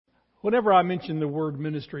Whenever I mention the word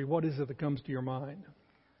ministry, what is it that comes to your mind?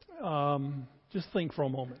 Just think for a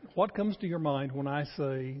moment. What comes to your mind when I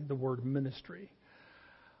say the word ministry?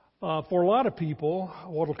 For a lot of people,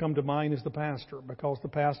 what will come to mind is the pastor, because the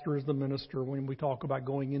pastor is the minister. When we talk about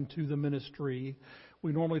going into the ministry,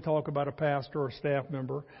 we normally talk about a pastor or a staff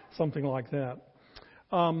member, something like that.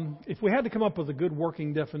 If we had to come up with a good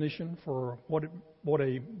working definition for what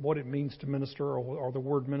it means to minister or the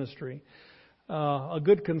word ministry, a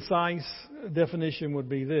good concise definition would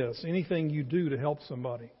be this: anything you do to help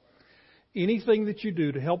somebody. Anything that you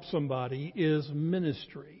do to help somebody is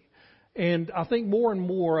ministry. And I think more and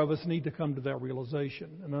more of us need to come to that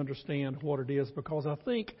realization and understand what it is, because I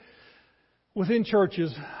think within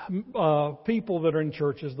churches, people that are in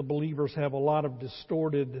churches, the believers, have a lot of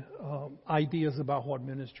distorted ideas about what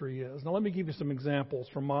ministry is. Now, let me give you some examples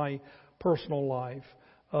from my personal life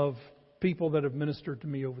of people that have ministered to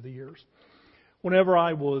me over the years. Whenever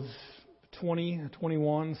I was 20,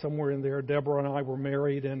 21, somewhere in there, Deborah and I were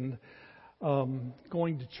married and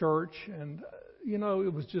going to church. And,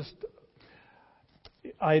 it was just,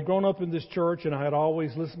 I had grown up in this church, and I had always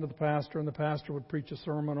listened to the pastor, and the pastor would preach a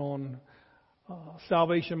sermon on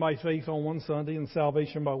salvation by faith on one Sunday and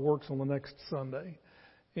salvation by works on the next Sunday.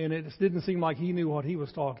 And it just didn't seem like he knew what he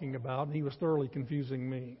was talking about, and he was thoroughly confusing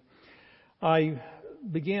me. I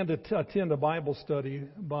began to attend a Bible study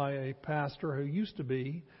by a pastor who used to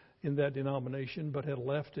be in that denomination but had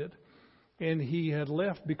left it. And he had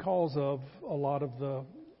left because of a lot of the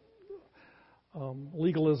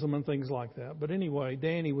legalism and things like that. But anyway,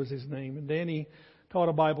 Danny was his name. And Danny taught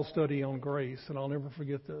a Bible study on grace, and I'll never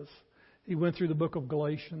forget this. He went through the book of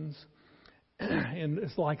Galatians, and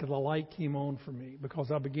it's like the light came on for me, because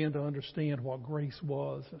I began to understand what grace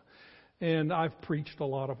was. And I've preached a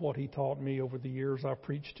lot of what he taught me over the years. I've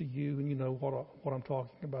preached to you, and you know what I'm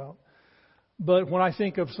talking about. But when I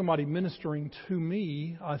think of somebody ministering to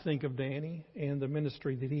me, I think of Danny and the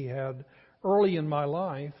ministry that he had early in my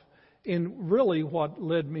life, and really what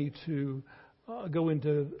led me to go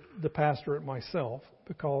into the pastorate myself,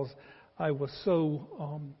 because I was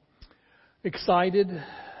so excited,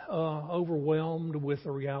 overwhelmed with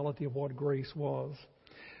the reality of what grace was.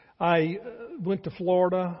 I went to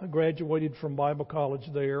Florida, graduated from Bible college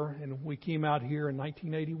there, and we came out here in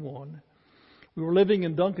 1981. We were living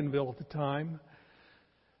in Duncanville at the time,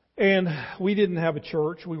 and we didn't have a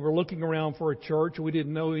church. We were looking around for a church. We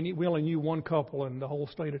didn't know any. We only knew one couple in the whole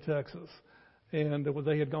state of Texas, and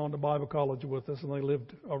they had gone to Bible college with us, and they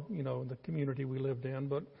lived, in the community we lived in,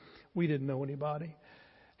 but we didn't know anybody.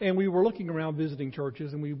 And we were looking around visiting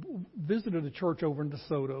churches, and we visited a church over in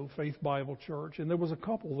DeSoto, Faith Bible Church, and there was a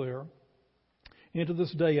couple there. And to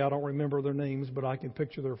this day, I don't remember their names, but I can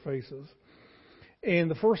picture their faces.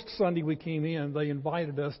 And the first Sunday we came in, they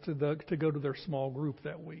invited us to go to their small group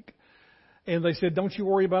that week. And they said, "Don't you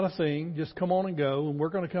worry about a thing. Just come on and go, and we're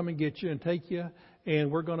going to come and get you and take you,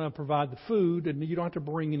 and we're going to provide the food, and you don't have to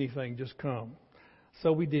bring anything. Just come."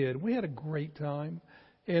 So we did. We had a great time.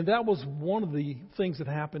 And that was one of the things that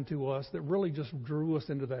happened to us that really just drew us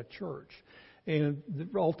into that church. And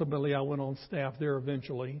ultimately, I went on staff there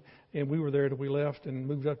eventually, and we were there till we left and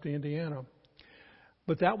moved up to Indiana.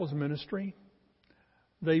 But that was ministry.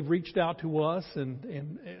 They reached out to us and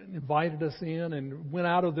invited us in and went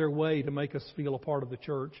out of their way to make us feel a part of the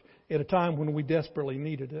church at a time when we desperately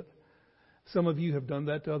needed it. Some of you have done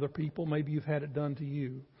that to other people. Maybe you've had it done to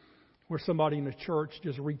you, where somebody in the church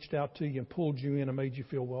just reached out to you and pulled you in and made you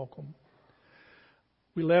feel welcome.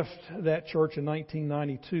 We left that church in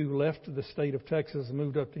 1992, left the state of Texas and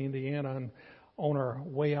moved up to Indiana, and on our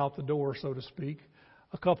way out the door, so to speak,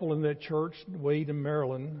 a couple in that church, Wade and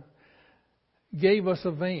Marilyn, gave us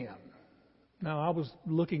a van. Now, I was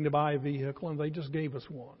looking to buy a vehicle, and they just gave us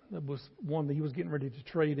one. It was one that he was getting ready to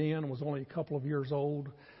trade in, and was only a couple of years old.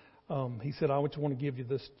 He said, "I just want to give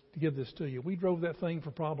this to you." We drove that thing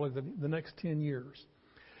for probably the next 10 years.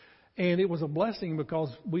 And it was a blessing,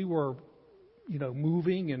 because we were,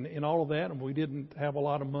 moving and all of that, and we didn't have a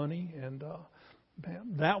lot of money. And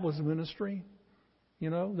that was ministry.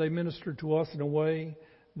 They ministered to us in a way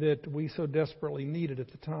that we so desperately needed at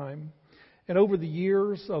the time. And over the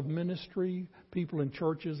years of ministry, people in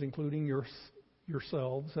churches, including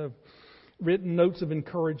yourselves, have written notes of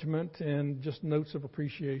encouragement and just notes of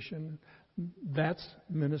appreciation. That's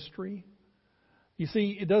ministry. You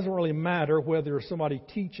see, it doesn't really matter whether somebody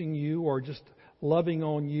teaching you or just loving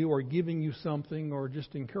on you or giving you something or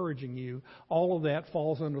just encouraging you. All of that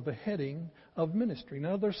falls under the heading of ministry.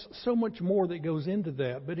 Now, there's so much more that goes into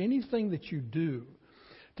that, but anything that you do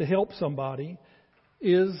to help somebody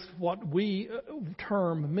is what we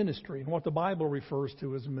term ministry and what the Bible refers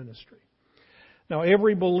to as ministry. Now,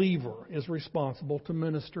 every believer is responsible to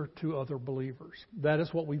minister to other believers. That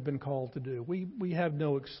is what we've been called to do. We have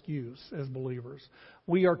no excuse as believers.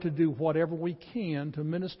 We are to do whatever we can to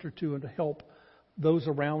minister to and to help those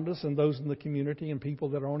around us and those in the community and people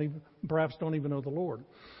that perhaps don't even know the Lord.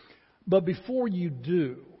 But before you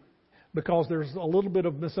do, because there's a little bit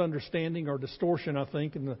of misunderstanding or distortion, I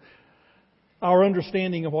think, in our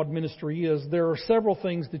understanding of what ministry is, there are several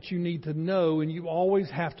things that you need to know, and you always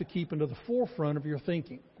have to keep into the forefront of your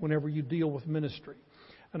thinking whenever you deal with ministry.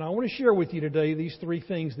 And I want to share with you today these 3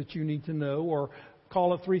 things that you need to know, or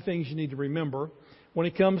call it 3 things you need to remember when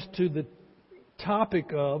it comes to the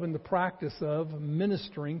topic of and the practice of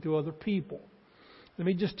ministering to other people. Let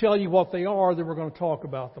me just tell you what they are, then we're going to talk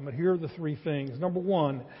about them. But here are the 3 things. Number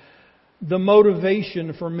 1, the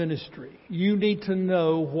motivation for ministry. You need to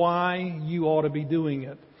know why you ought to be doing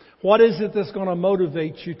it. What is it that's going to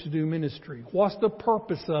motivate you to do ministry? What's the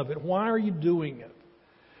purpose of it? Why are you doing it?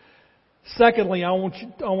 Secondly, I want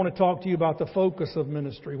to talk to you about the focus of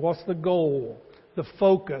ministry. What's the goal? The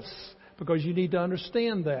focus. Because you need to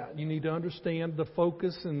understand that. You need to understand the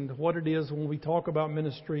focus and what it is when we talk about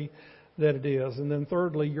ministry that it is. And then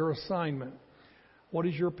thirdly, your assignment. What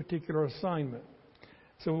is your particular assignment?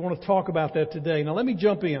 So we want to talk about that today. Now let me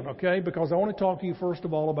jump in, okay? Because I want to talk to you first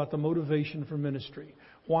of all about the motivation for ministry.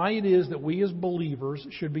 Why it is that we as believers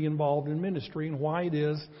should be involved in ministry, and why it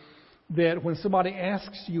is that when somebody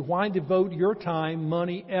asks you why devote your time,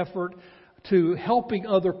 money, effort to helping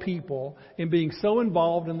other people and being so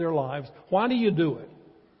involved in their lives, why do you do it?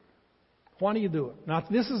 Why do you do it? Now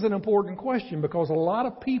this is an important question because a lot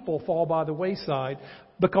of people fall by the wayside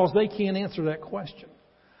because they can't answer that question.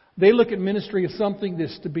 They look at ministry as something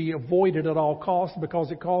that's to be avoided at all costs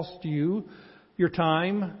because it costs you your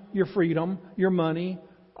time, your freedom, your money,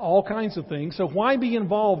 all kinds of things. So why be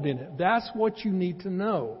involved in it? That's what you need to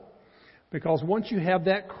know. Because once you have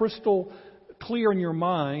that crystal clear in your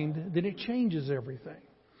mind, then it changes everything.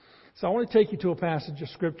 So I want to take you to a passage of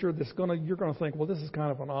Scripture you're going to think, well, this is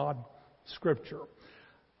kind of an odd Scripture.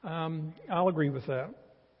 I'll agree with that.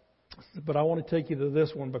 But I want to take you to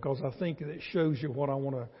this one because I think it shows you what I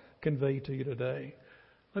want to convey to you today.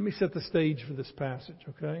 Let me set the stage for this passage,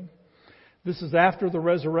 okay? This is after the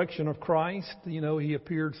resurrection of Christ. You know, He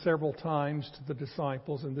appeared several times to the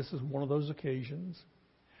disciples, and this is one of those occasions.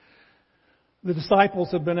 The disciples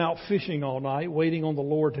have been out fishing all night, waiting on the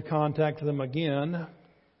Lord to contact them again.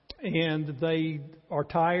 And they are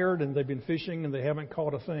tired, and they've been fishing, and they haven't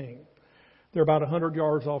caught a thing. They're about 100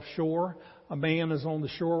 yards offshore. A man is on the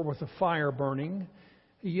shore with a fire burning.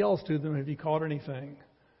 He yells to them, have you caught anything?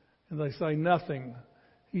 And they say, nothing.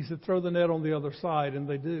 He said, throw the net on the other side, and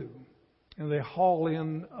they do. And they haul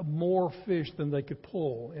in more fish than they could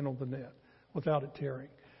pull in on the net without it tearing.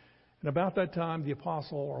 And about that time, the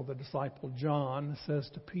apostle or the disciple John says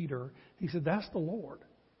to Peter, he said, that's the Lord.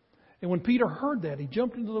 And when Peter heard that, he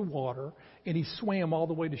jumped into the water and he swam all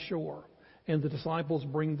the way to shore. And the disciples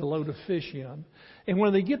bring the load of fish in. And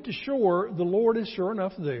when they get to shore, the Lord is sure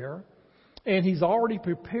enough there. And He's already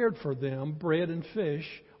prepared for them bread and fish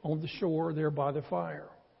on the shore there by the fire.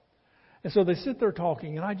 And so they sit there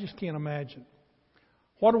talking, and I just can't imagine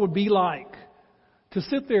what it would be like to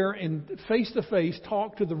sit there and face to face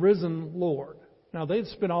talk to the risen Lord. Now, they'd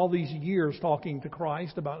spent all these years talking to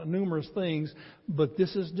Christ about numerous things, but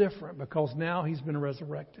this is different because now He's been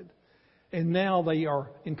resurrected. And now they are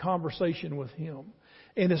in conversation with Him.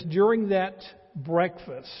 And it's during that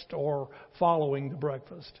breakfast or following the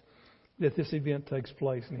breakfast that this event takes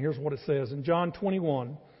place. And here's what it says in John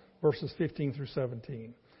 21, verses 15 through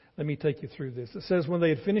 17. Let me take you through this. It says, when they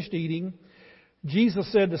had finished eating, Jesus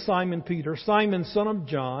said to Simon Peter, Simon, son of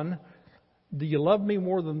John, do you love me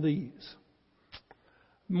more than these?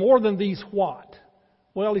 More than these what?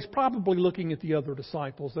 Well, He's probably looking at the other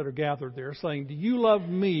disciples that are gathered there, saying, do you love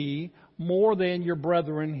me more than your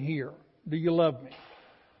brethren here? Do you love me?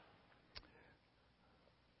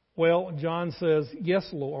 Well, John says, yes,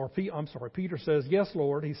 Lord. Peter says, yes,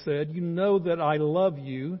 Lord. He said, you know that I love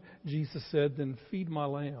you. Jesus said, then feed my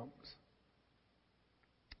lambs.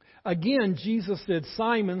 Again, Jesus said,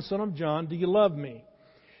 Simon, son of John, do you love me?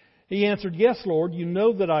 He answered, yes, Lord, you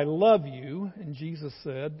know that I love you. And Jesus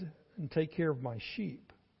said, and take care of my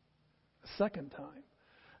sheep. A second time.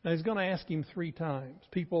 Now, He's going to ask Him 3 times.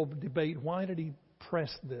 People debate, why did He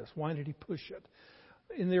press this? Why did He push it?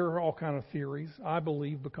 And there are all kinds of theories. I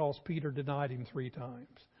believe because Peter denied Him 3 times.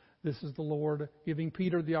 This is the Lord giving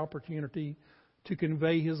Peter the opportunity to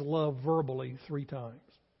convey His love verbally 3 times.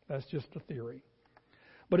 That's just a theory.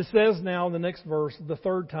 But it says now in the next verse, the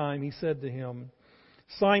 3rd time He said to him,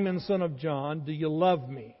 Simon, son of John, do you love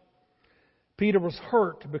me? Peter was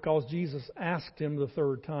hurt because Jesus asked him the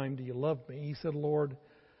third time, "Do you love me?" He said, "Lord,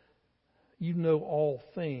 you know all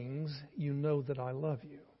things. You know that I love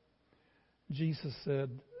you." Jesus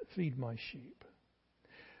said, "Feed my sheep."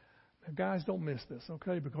 Now, guys, don't miss this,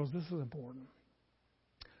 okay? Because this is important.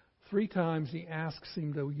 3 times he asks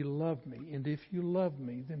him, "Do you love me? And if you love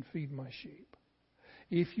me, then feed my sheep.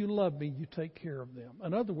 If you love me, you take care of them."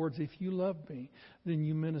 In other words, if you love me, then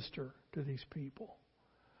you minister to these people.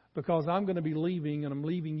 Because I'm going to be leaving, and I'm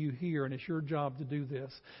leaving you here, and it's your job to do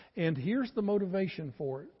this. And here's the motivation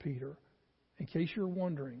for it, Peter. In case you're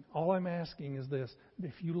wondering, all I'm asking is this: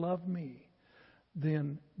 if you love me,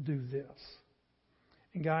 then do this.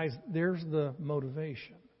 And guys, there's the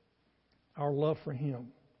motivation. Our love for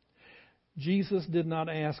Him. Jesus did not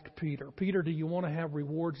ask Peter, "Peter, do you want to have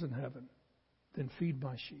rewards in heaven? Then feed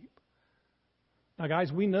my sheep." Now,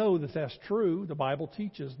 guys, we know that that's true. The Bible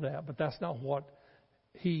teaches that, but that's not what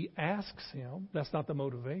He asks him. That's not the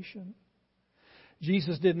motivation.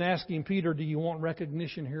 Jesus didn't ask him, "Peter, do you want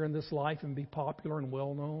recognition here in this life and be popular and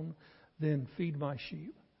well known? Then feed my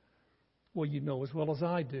sheep." Well, you know as well as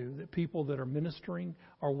I do that people that are ministering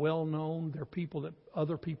are well known. They're people that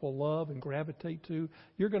other people love and gravitate to.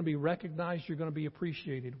 You're going to be recognized. You're going to be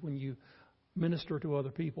appreciated when you minister to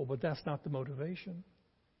other people, but that's not the motivation.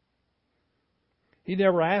 He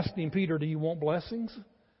never asked him, "Peter, do you want blessings?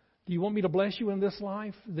 Do you want me to bless you in this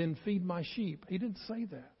life? Then feed my sheep." He didn't say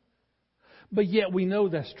that. But yet we know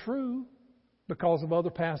that's true because of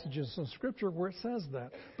other passages in Scripture where it says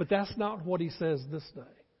that. But that's not what he says this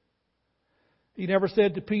day. He never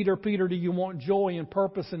said to Peter, "Peter, do you want joy and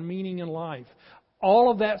purpose and meaning in life?"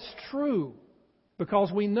 All of that's true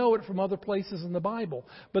because we know it from other places in the Bible.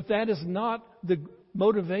 But that is not the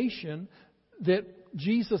motivation that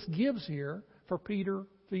Jesus gives here for Peter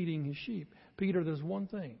feeding his sheep. "Peter, there's one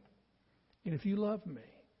thing. And if you love me,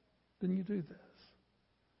 then you do this."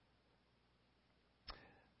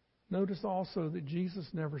 Notice also that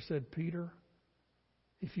Jesus never said, "Peter,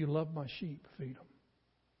 if you love my sheep, feed them."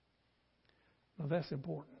 Now that's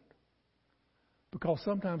important. Because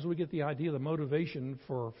sometimes we get the idea, the motivation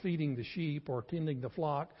for feeding the sheep or tending the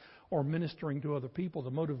flock or ministering to other people, the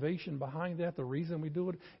motivation behind that, the reason we do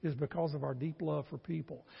it is because of our deep love for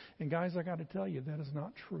people. And guys, I got to tell you, that is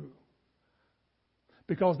not true.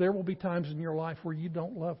 Because there will be times in your life where you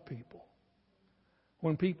don't love people.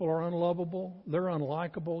 When people are unlovable, they're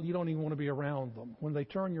unlikable, you don't even want to be around them. When they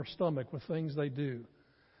turn your stomach with things they do.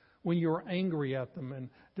 When you're angry at them and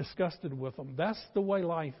disgusted with them. That's the way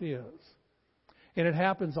life is. And it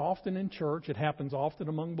happens often in church. It happens often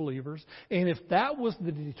among believers. And if that was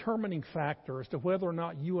the determining factor as to whether or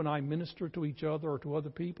not you and I minister to each other or to other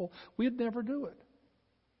people, we'd never do it.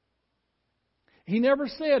 He never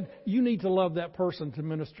said, "You need to love that person to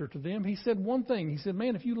minister to them." He said one thing. He said,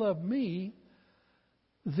 "Man, if you love me,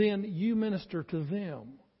 then you minister to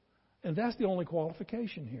them." And that's the only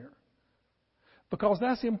qualification here. Because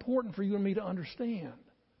that's important for you and me to understand.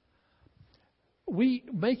 We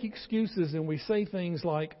make excuses and we say things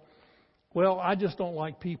like, "Well, I just don't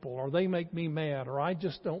like people," or "They make me mad," or "I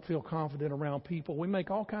just don't feel confident around people." We make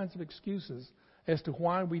all kinds of excuses as to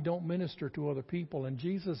why we don't minister to other people. And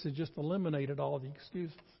Jesus has just eliminated all of the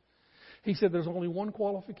excuses. He said there's only one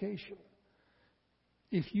qualification.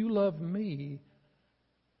 If you love me,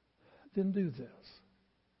 then do this.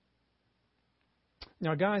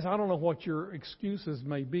 Now, guys, I don't know what your excuses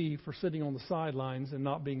may be for sitting on the sidelines and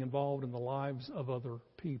not being involved in the lives of other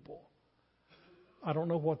people. I don't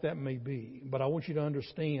know what that may be, but I want you to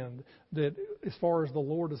understand that as far as the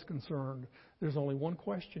Lord is concerned, there's only one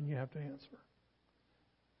question you have to answer.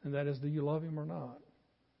 And that is, do you love Him or not?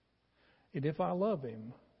 And if I love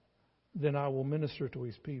Him, then I will minister to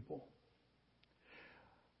His people.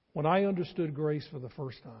 When I understood grace for the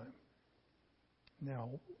first time,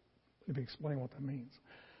 now, let me explain what that means.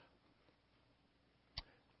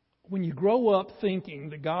 When you grow up thinking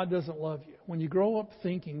that God doesn't love you, when you grow up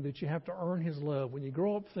thinking that you have to earn His love, when you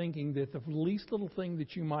grow up thinking that the least little thing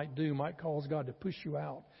that you might do might cause God to push you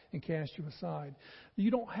out and cast you aside, you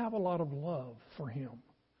don't have a lot of love for Him.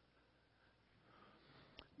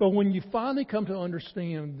 But when you finally come to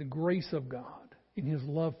understand the grace of God and His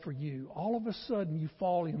love for you, all of a sudden you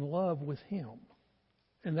fall in love with Him.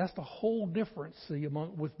 And that's the whole difference, see,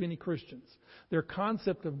 with many Christians. Their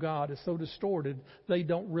concept of God is so distorted, they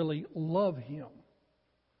don't really love Him.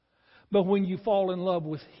 But when you fall in love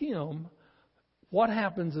with Him, what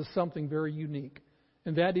happens is something very unique.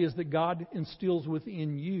 And that is that God instills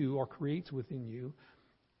within you, or creates within you,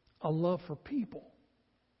 a love for people.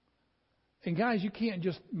 And guys, you can't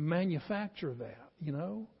just manufacture that, you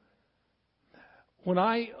know. When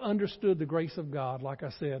I understood the grace of God, like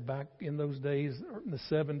I said, back in those days, in the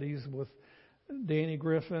 70s with Danny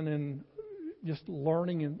Griffin and just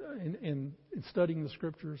learning and studying the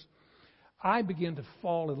Scriptures, I began to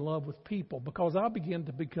fall in love with people because I began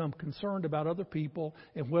to become concerned about other people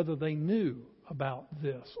and whether they knew about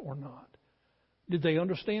this or not. Did they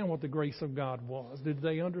understand what the grace of God was? Did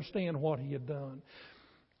they understand what He had done?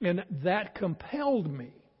 And that compelled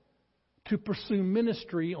me to pursue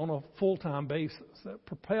ministry on a full-time basis. That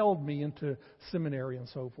propelled me into seminary and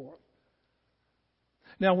so forth.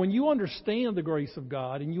 Now, when you understand the grace of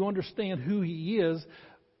God and you understand who He is,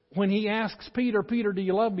 when He asks Peter, Peter, do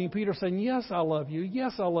you love me? Peter saying, yes, I love you.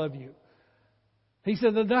 Yes, I love you. He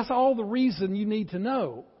said that that's all the reason you need to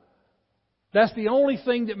know. That's the only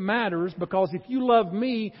thing that matters, because if you love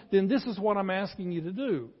me, then this is what I'm asking you to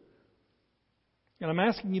do. And I'm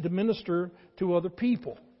asking you to minister to other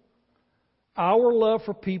people. Our love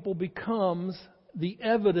for people becomes the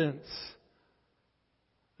evidence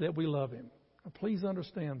that we love Him. Now, please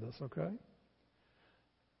understand this, okay?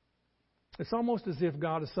 It's almost as if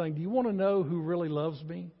God is saying, do you want to know who really loves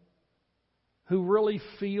me? Who really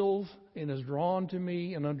feels and is drawn to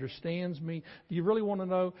me and understands me? Do you really want to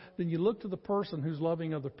know? Then you look to the person who's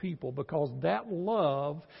loving other people, because that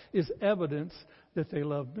love is evidence that they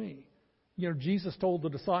love me. You know, Jesus told the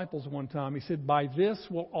disciples one time, He said, by this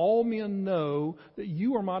will all men know that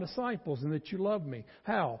you are my disciples and that you love me.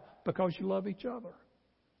 How? Because you love each other.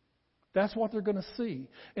 That's what they're going to see.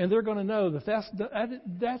 And they're going to know that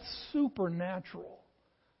that's supernatural.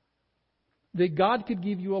 That God could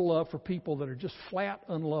give you a love for people that are just flat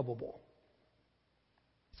unlovable.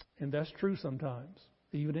 And that's true sometimes,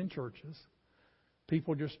 even in churches.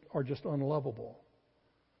 People are just unlovable.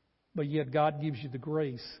 But yet God gives you the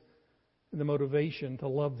grace and the motivation to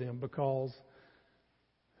love them because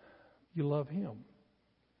you love Him.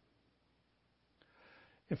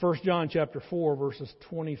 In 1 John chapter 4, verses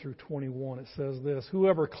 20 through 21, it says this: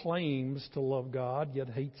 whoever claims to love God yet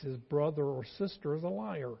hates his brother or sister is a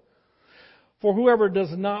liar. For whoever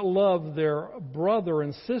does not love their brother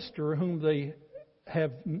and sister whom they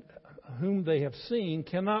have seen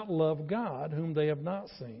cannot love God whom they have not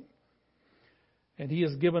seen. And He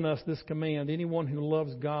has given us this command: anyone who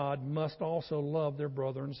loves God must also love their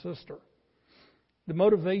brother and sister. The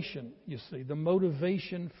motivation, you see, the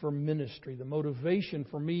motivation for ministry, the motivation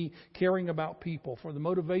for me caring about people, for the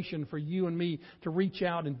motivation for you and me to reach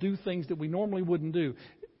out and do things that we normally wouldn't do,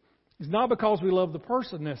 is not because we love the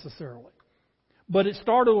person necessarily. But it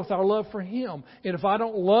started with our love for Him. And if I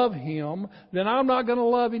don't love Him, then I'm not going to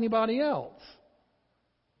love anybody else.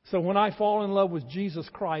 So when I fall in love with Jesus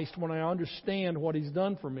Christ, when I understand what He's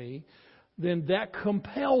done for me, then that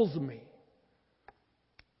compels me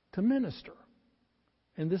to minister.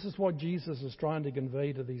 And this is what Jesus is trying to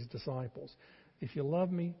convey to these disciples. If you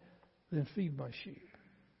love me, then feed my sheep.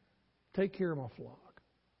 Take care of my flock.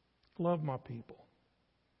 Love my people.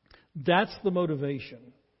 That's the motivation.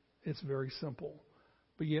 It's very simple.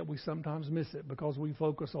 But yet we sometimes miss it because we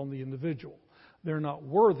focus on the individual. They're not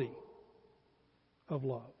worthy of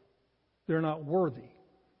love. They're not worthy.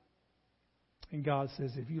 And God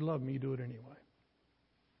says, if you love me, do it anyway.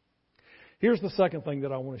 Here's the second thing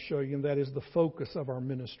that I want to show you, and that is the focus of our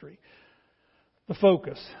ministry. The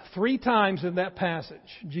focus. 3 times in that passage,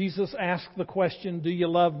 Jesus asked the question, do you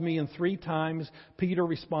love me? And 3 times Peter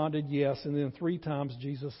responded yes. And then 3 times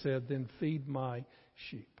Jesus said, then feed my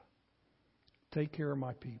sheep. Take care of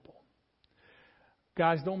my people.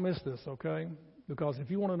 Guys, don't miss this, okay? Because if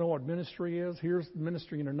you want to know what ministry is, here's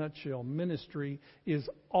ministry in a nutshell. Ministry is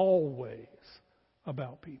always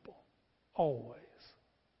about people. Always.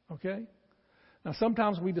 Okay? Now,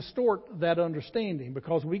 sometimes we distort that understanding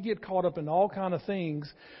because we get caught up in all kind of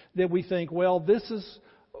things that we think, well, this is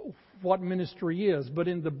what ministry is. But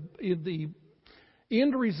in the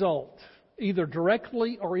end result, either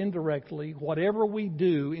directly or indirectly, whatever we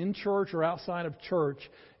do in church or outside of church,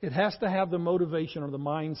 it has to have the motivation or the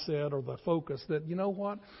mindset or the focus that, you know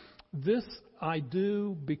what, this I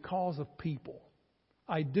do because of people.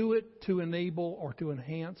 I do it to enable or to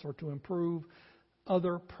enhance or to improve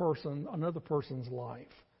another person's life.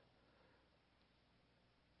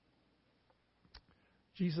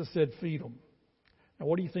 Jesus said, feed them. Now,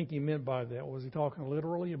 what do you think He meant by that? Was He talking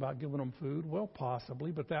literally about giving them food? Well,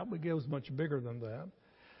 possibly, but that goes much bigger than that.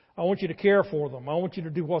 I want you to care for them. I want you to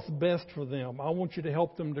do what's best for them. I want you to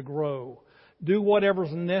help them to grow. Do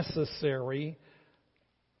whatever's necessary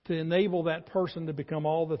to enable that person to become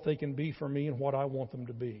all that they can be for me and what I want them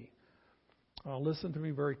to be. Listen to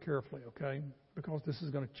me very carefully, okay? Because this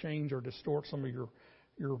is going to change or distort some of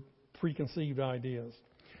your preconceived ideas.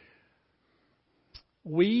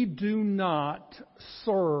 We do not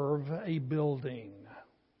serve a building.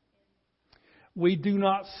 We do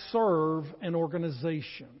not serve an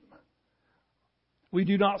organization. We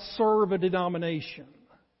do not serve a denomination.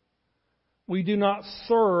 We do not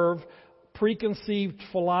serve preconceived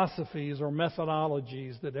philosophies or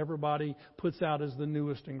methodologies that everybody puts out as the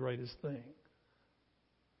newest and greatest thing.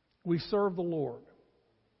 We serve the Lord,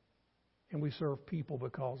 and we serve people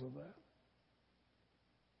because of that.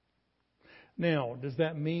 Now, does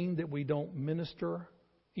that mean that we don't minister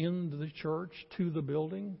in the church to the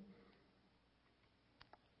building?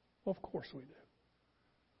 Well, of course we do.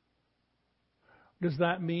 Does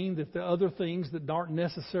that mean that the other things that aren't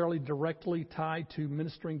necessarily directly tied to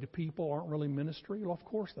ministering to people aren't really ministry? Well, of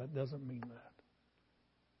course that doesn't mean that.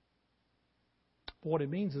 But what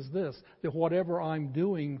it means is this, that whatever I'm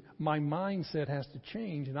doing, my mindset has to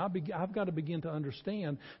change. And I've got to begin to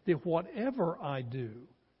understand that whatever I do,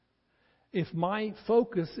 if my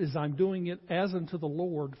focus is I'm doing it as unto the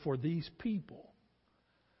Lord for these people,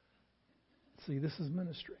 see, this is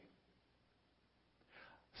ministry.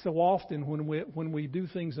 So often when we do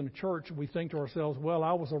things in a church, we think to ourselves, well,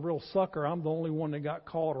 I was a real sucker. I'm the only one that got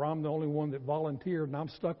called, or I'm the only one that volunteered, and I'm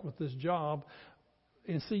stuck with this job.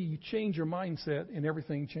 And see, you change your mindset and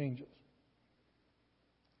everything changes.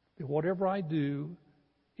 That whatever I do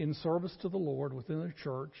in service to the Lord within the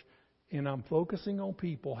church, and I'm focusing on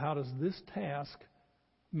people, how does this task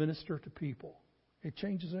minister to people? It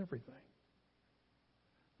changes everything.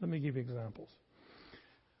 Let me give you examples.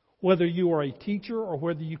 Whether you are a teacher or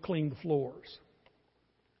whether you clean the floors,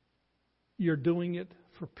 you're doing it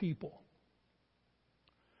for people.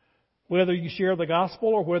 Whether you share the gospel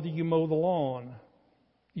or whether you mow the lawn,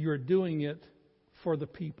 you're doing it for the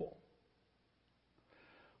people.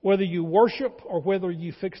 Whether you worship or whether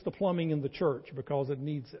you fix the plumbing in the church because it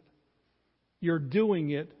needs it, you're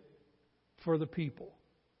doing it for the people.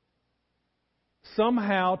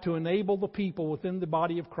 Somehow to enable the people within the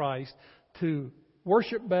body of Christ to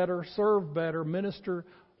worship better, serve better, minister,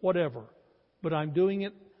 whatever. But I'm doing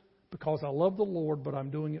it because I love the Lord, but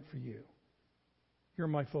I'm doing it for you. You're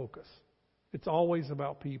my focus. It's always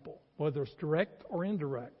about people, whether it's direct or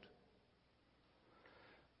indirect.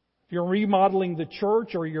 If you're remodeling the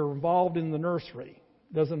church or you're involved in the nursery,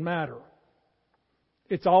 doesn't matter.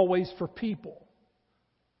 It's always for people.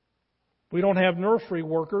 We don't have nursery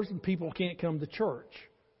workers and people can't come to church.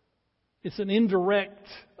 It's an indirect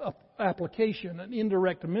application, an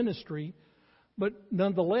indirect ministry, but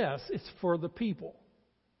nonetheless, it's for the people.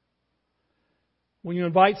 When you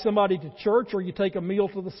invite somebody to church or you take a meal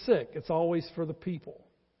to the sick, it's always for the people.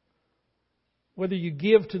 Whether you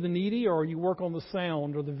give to the needy or you work on the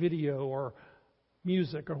sound or the video or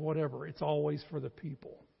music or whatever, it's always for the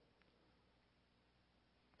people.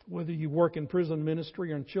 Whether you work in prison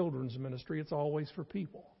ministry or in children's ministry, it's always for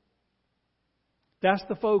people. That's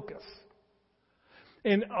the focus.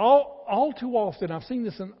 And all too often, I've seen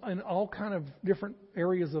this in all kind of different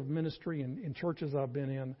areas of ministry and in churches I've been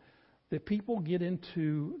in, that people get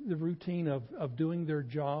into the routine of doing their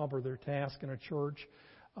job or their task in a church.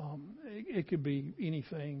 It could be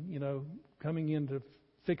anything, coming in to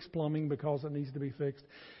fix plumbing because it needs to be fixed.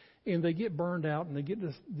 And they get burned out and they get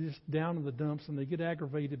this down in the dumps and they get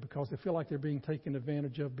aggravated because they feel like they're being taken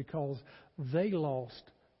advantage of because they lost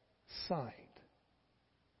sight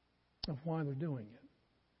of why they're doing it.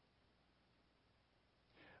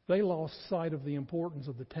 They lost sight of the importance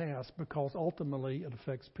of the task because ultimately it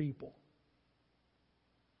affects people.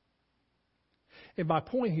 And my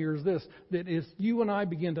point here is this, that as you and I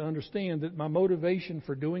begin to understand that my motivation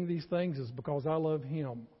for doing these things is because I love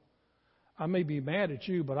Him. I may be mad at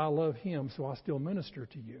you, but I love Him, so I still minister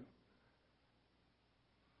to you.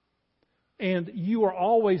 And you are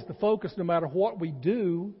always the focus no matter what we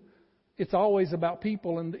do. It's always about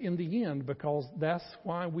people in the end because that's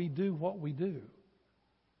why we do what we do.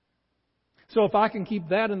 So if I can keep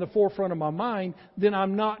that in the forefront of my mind, then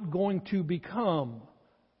I'm not going to become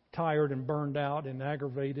tired and burned out and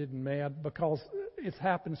aggravated and mad because it's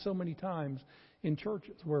happened so many times in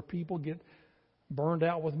churches where people get burned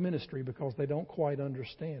out with ministry because they don't quite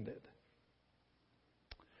understand it.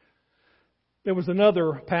 There was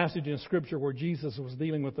another passage in Scripture where Jesus was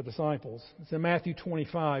dealing with the disciples. It's in Matthew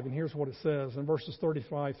 25, and here's what it says in verses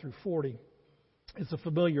 35 through 40. It's a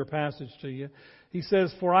familiar passage to you. He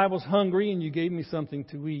says, "For I was hungry, and you gave me something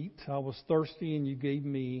to eat. I was thirsty, and you gave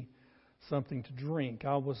me something to drink.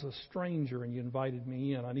 I was a stranger, and you invited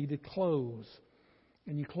me in. I needed clothes,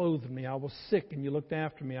 and you clothed me. I was sick, and you looked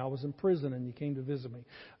after me. I was in prison, and you came to visit me."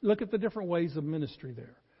 Look at the different ways of ministry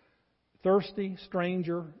there. Thirsty,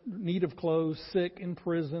 stranger, need of clothes, sick, in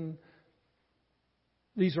prison.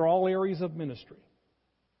 These are all areas of ministry.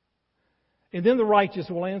 And then the righteous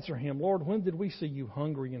will answer him, Lord, when did we see you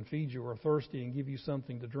hungry and feed you, or thirsty and give you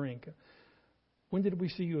something to drink? When did we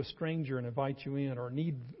see you a stranger and invite you in, or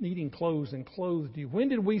needing clothes and clothed you? When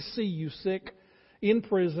did we see you sick, in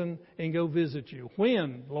prison, and go visit you?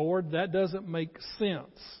 When, Lord? That doesn't make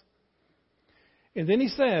sense. And then he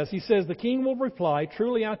says, the king will reply,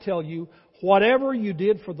 truly I tell you, whatever you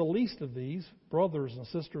did for the least of these, brothers and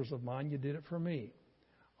sisters of mine, you did it for me.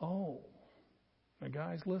 Oh, now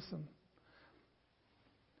guys, listen.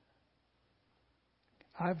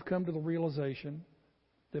 I've come to the realization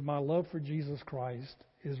that my love for Jesus Christ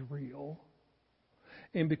is real.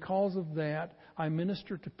 And because of that, I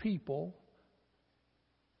minister to people.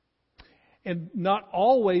 And not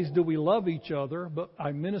always do we love each other, but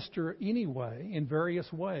I minister anyway in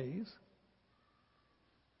various ways.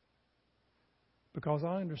 Because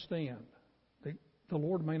I understand that the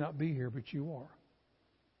Lord may not be here, but you are.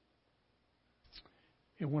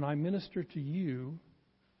 And when I minister to you,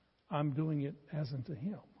 I'm doing it as unto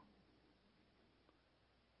Him.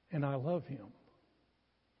 And I love Him.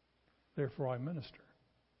 Therefore I minister.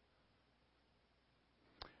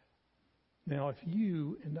 Now, if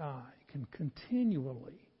you and I can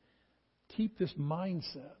continually keep this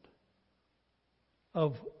mindset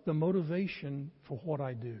of the motivation for what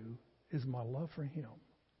I do is my love for Him,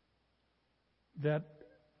 that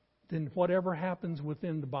then whatever happens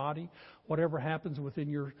within the body, whatever happens within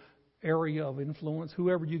your area of influence,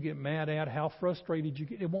 whoever you get mad at, how frustrated you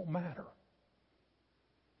get, it won't matter.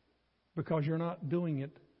 Because you're not doing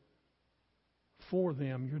it for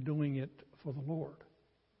them, you're doing it for the Lord.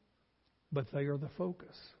 But they are the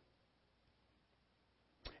focus.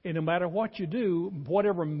 And no matter what you do,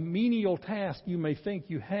 whatever menial task you may think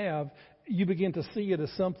you have, you begin to see it as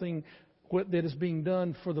something that is being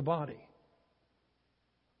done for the body,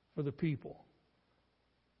 for the people.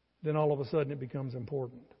 Then all of a sudden it becomes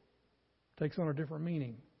important. It takes on a different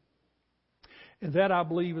meaning. And that, I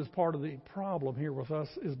believe, is part of the problem here with us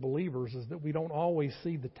as believers, is that we don't always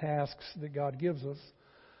see the tasks that God gives us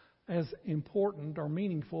as important or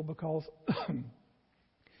meaningful because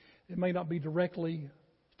it may not be directly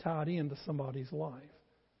tied into somebody's life.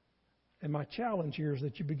 And my challenge here is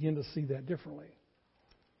that you begin to see that differently.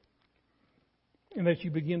 And that you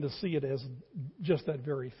begin to see it as just that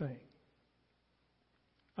very thing,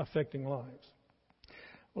 affecting lives.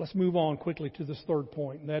 Well, let's move on quickly to this third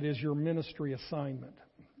point, and that is your ministry assignment.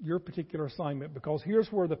 Your particular assignment, because here's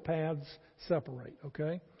where the paths separate,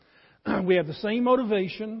 okay? We have the same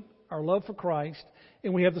motivation, our love for Christ,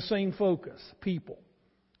 and we have the same focus, people.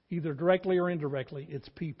 Either directly or indirectly, it's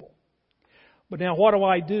people. But now what do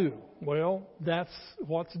I do? Well, that's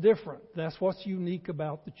what's different. That's what's unique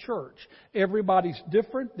about the church. Everybody's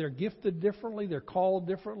different. They're gifted differently. They're called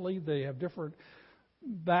differently. They have different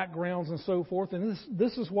backgrounds and so forth. And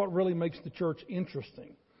this is what really makes the church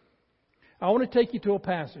interesting. I want to take you to a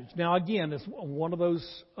passage. Now, again, it's one of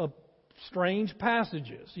those strange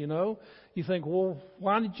passages, you know. You think, well,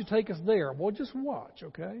 why did you take us there? Well, just watch,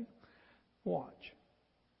 okay? Watch.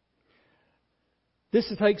 This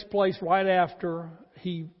takes place right after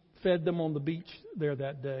he fed them on the beach there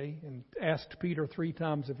that day and asked Peter 3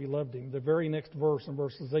 times if he loved him. The very next verse, in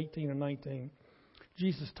verses 18 and 19,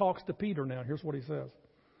 Jesus talks to Peter now. Here's what he says.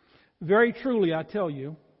 Very truly, I tell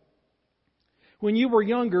you, when you were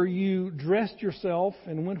younger, you dressed yourself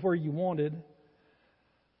and went where you wanted.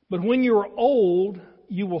 But when you are old,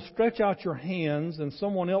 you will stretch out your hands and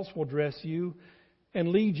someone else will dress you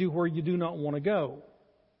and lead you where you do not want to go.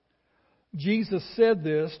 Jesus said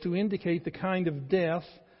this to indicate the kind of death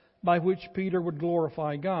by which Peter would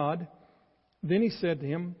glorify God. Then he said to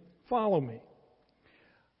him, follow me.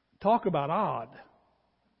 Talk about odd.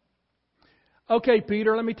 Okay,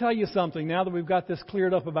 Peter, let me tell you something now that we've got this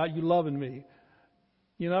cleared up about you loving me.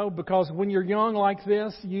 You know, because when you're young like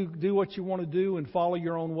this, you do what you want to do and follow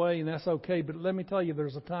your own way, and that's okay. But let me tell you,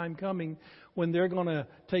 there's a time coming when they're going to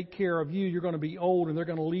take care of you. You're going to be old, and they're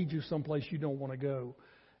going to lead you someplace you don't want to go.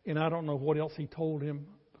 And I don't know what else he told him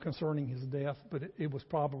concerning his death, but it was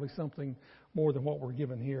probably something more than what we're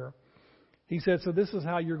given here. He said, so this is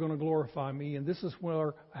how you're going to glorify me, and this is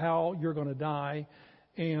how you're going to die,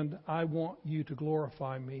 and I want you to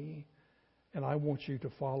glorify me, and I want you to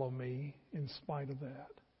follow me in spite of that.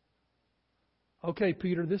 Okay,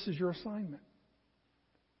 Peter, this is your assignment.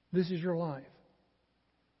 This is your life.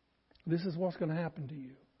 This is what's going to happen to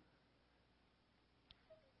you.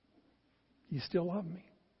 You still love me.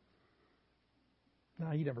 Now,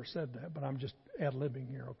 he never said that, but I'm just ad-libbing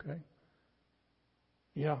here, okay?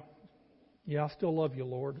 Yeah, I still love you,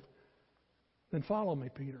 Lord. Then follow me,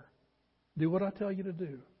 Peter. Do what I tell you to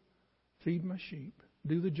do. Feed my sheep.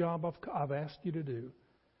 Do the job I've asked you to do.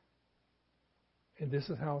 And this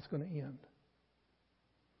is how it's going to end.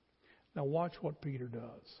 Now watch what Peter does.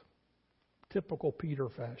 Typical Peter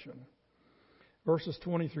fashion. Verses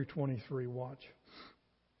 20 through 23, watch.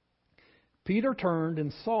 Peter turned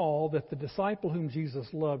and saw that the disciple whom Jesus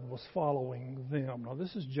loved was following them. Now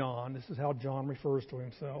this is John. This is how John refers to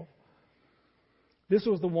himself. This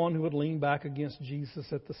was the one who had leaned back against Jesus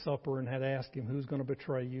at the supper and had asked him, who's going to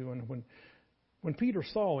betray you? And when Peter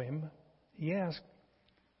saw him, he asked,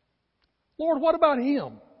 Lord, what about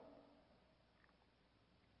him?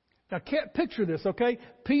 Now, picture this, okay?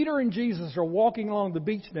 Peter and Jesus are walking along the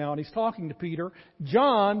beach now, and he's talking to Peter.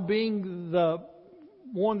 John, being the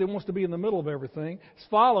one that wants to be in the middle of everything, is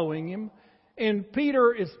following him. And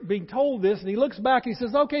Peter is being told this, and he looks back and he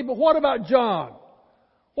says, okay, but what about John?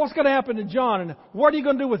 What's going to happen to John? And what are you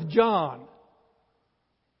going to do with John?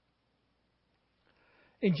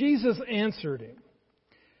 And Jesus answered him,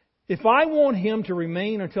 if I want him to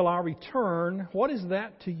remain until I return, what is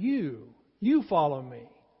that to you? You follow me.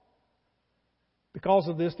 Because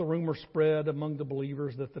of this, the rumor spread among the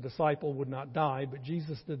believers that the disciple would not die, but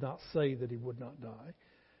Jesus did not say that he would not die.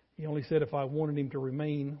 He only said, if I wanted him to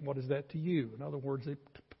remain, what is that to you? In other words,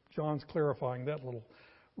 John's clarifying that little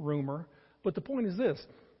rumor. But the point is this,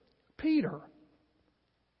 Peter,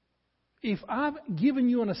 if I've given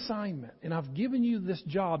you an assignment and I've given you this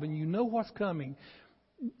job and you know what's coming,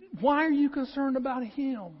 why are you concerned about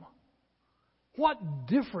him? What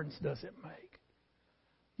difference does it make?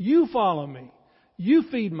 You follow me. You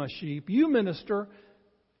feed my sheep. You minister.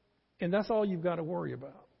 And that's all you've got to worry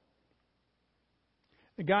about.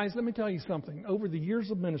 And guys, let me tell you something. Over the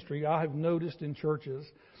years of ministry, I have noticed in churches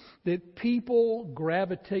that people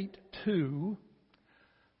gravitate to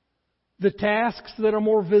the tasks that are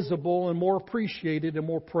more visible and more appreciated and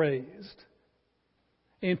more praised.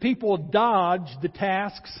 And people dodge the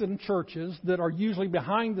tasks in churches that are usually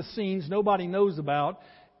behind the scenes, nobody knows about,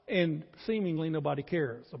 and seemingly nobody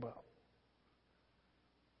cares about.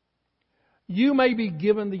 You may be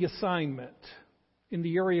given the assignment in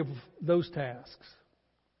the area of those tasks.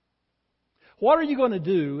 What are you going to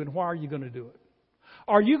do and why are you going to do it?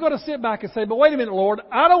 Are you going to sit back and say, but wait a minute, Lord,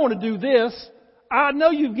 I don't want to do this. I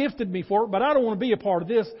know you've gifted me for it, but I don't want to be a part of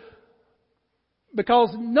this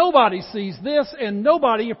because nobody sees this and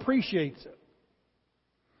nobody appreciates it.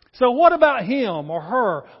 So what about him or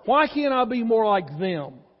her? Why can't I be more like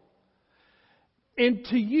them? And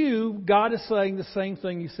to you, God is saying the same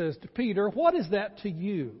thing He says to Peter. What is that to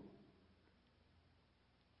you?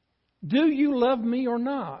 Do you love me or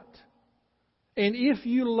not? And if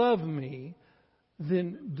you love me,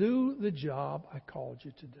 then do the job I called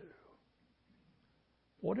you to do.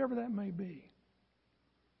 Whatever that may be.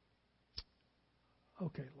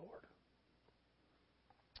 Okay, Lord.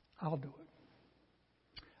 I'll do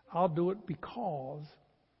it. I'll do it because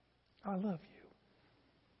I love you.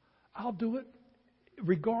 I'll do it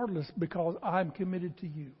regardless because I'm committed to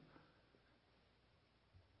you.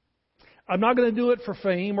 I'm not going to do it for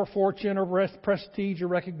fame or fortune or prestige or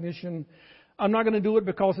recognition. I'm not going to do it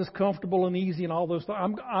because it's comfortable and easy and all those things.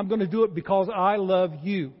 I'm going to do it because I love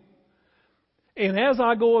you. And as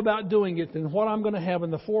I go about doing it, then what I'm going to have in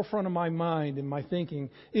the forefront of my mind and my thinking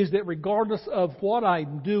is that regardless of what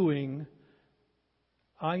I'm doing,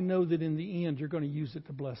 I know that in the end you're going to use it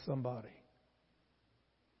to bless somebody.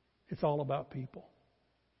 It's all about people.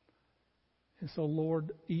 And so,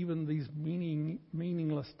 Lord, even these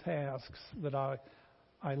meaningless tasks that I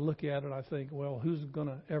look at and I think, well, who's going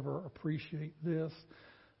to ever appreciate this?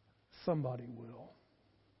 Somebody will.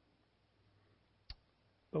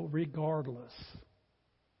 But regardless,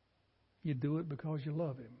 you do it because you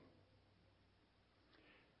love Him.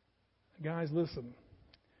 Guys, listen.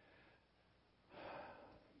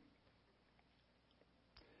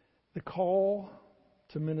 The call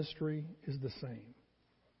to ministry is the same.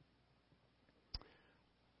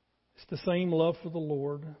 It's the same love for the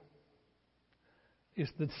Lord.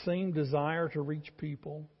 It's the same desire to reach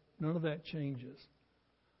people. None of that changes.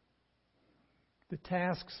 The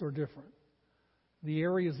tasks are different. The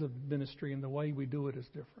areas of ministry and the way we do it is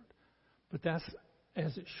different. But that's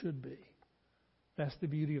as it should be. That's the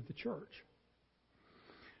beauty of the church.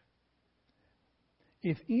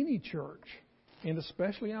 If any church, and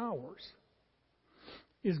especially ours,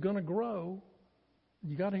 is going to grow,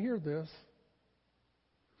 you got to hear this.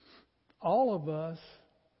 All of us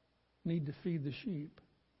need to feed the sheep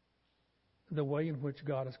the way in which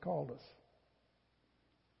God has called us.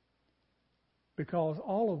 Because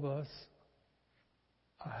all of us,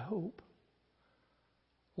 I hope,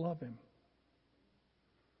 love Him.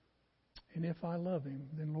 And if I love Him,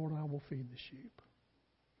 then Lord, I will feed the sheep.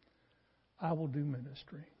 I will do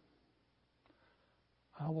ministry.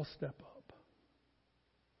 I will step up.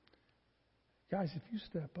 Guys, if you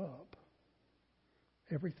step up,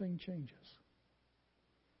 everything changes.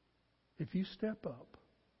 If you step up,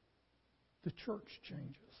 the church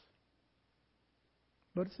changes.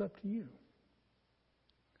 But it's up to you.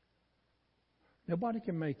 Nobody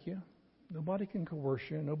can make you. Nobody can coerce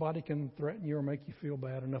you. Nobody can threaten you or make you feel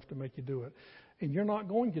bad enough to make you do it. And you're not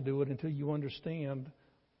going to do it until you understand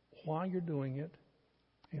why you're doing it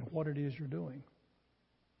and what it is you're doing.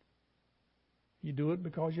 You do it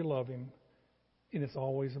because you love Him, and it's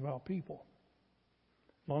always about people.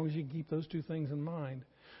 As long as you keep those two things in mind,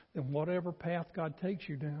 then whatever path God takes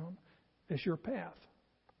you down, it's your path.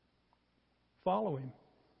 Follow Him.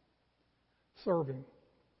 Serve Him.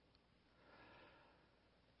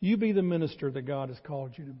 You be the minister that God has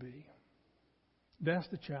called you to be. That's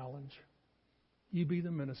the challenge. You be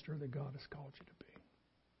the minister that God has called you to be.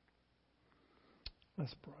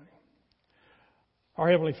 Let's pray. Our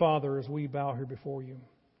Heavenly Father, as we bow here before You,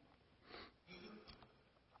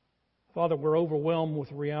 Father, we're overwhelmed with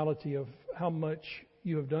the reality of how much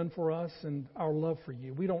You have done for us and our love for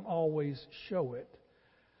You. We don't always show it.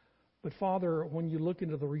 But Father, when you look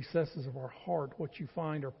into the recesses of our heart, what you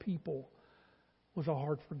find are people with a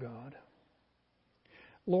heart for God.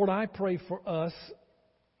 Lord, I pray for us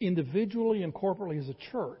individually and corporately as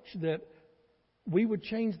a church that we would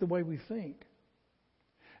change the way we think.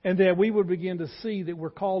 And that we would begin to see that we're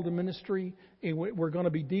called to ministry and we're going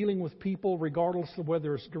to be dealing with people regardless of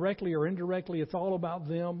whether it's directly or indirectly. It's all about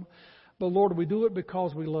them. But Lord, we do it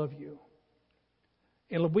because we love You.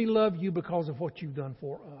 And we love You because of what You've done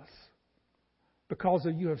for us. Because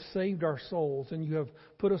You have saved our souls and You have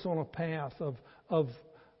put us on a path of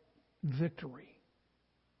victory.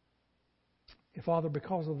 And Father,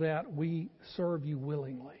 because of that, we serve You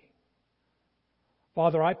willingly.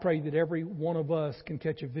 Father, I pray that every one of us can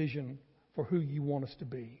catch a vision for who You want us to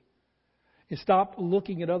be. And stop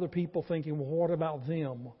looking at other people thinking, well, what about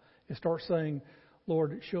them? And start saying,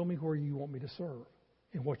 Lord, show me where You want me to serve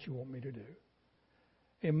and what You want me to do.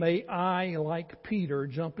 And may I, like Peter,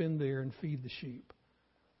 jump in there and feed the sheep.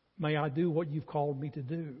 May I do what You've called me to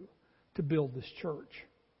do to build this church.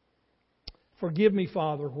 Forgive me,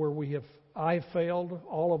 Father, where I have failed,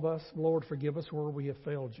 all of us. Lord, forgive us where we have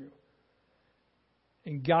failed You.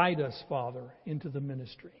 And guide us, Father, into the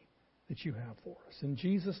ministry that You have for us. In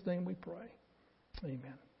Jesus' name we pray.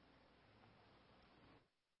 Amen.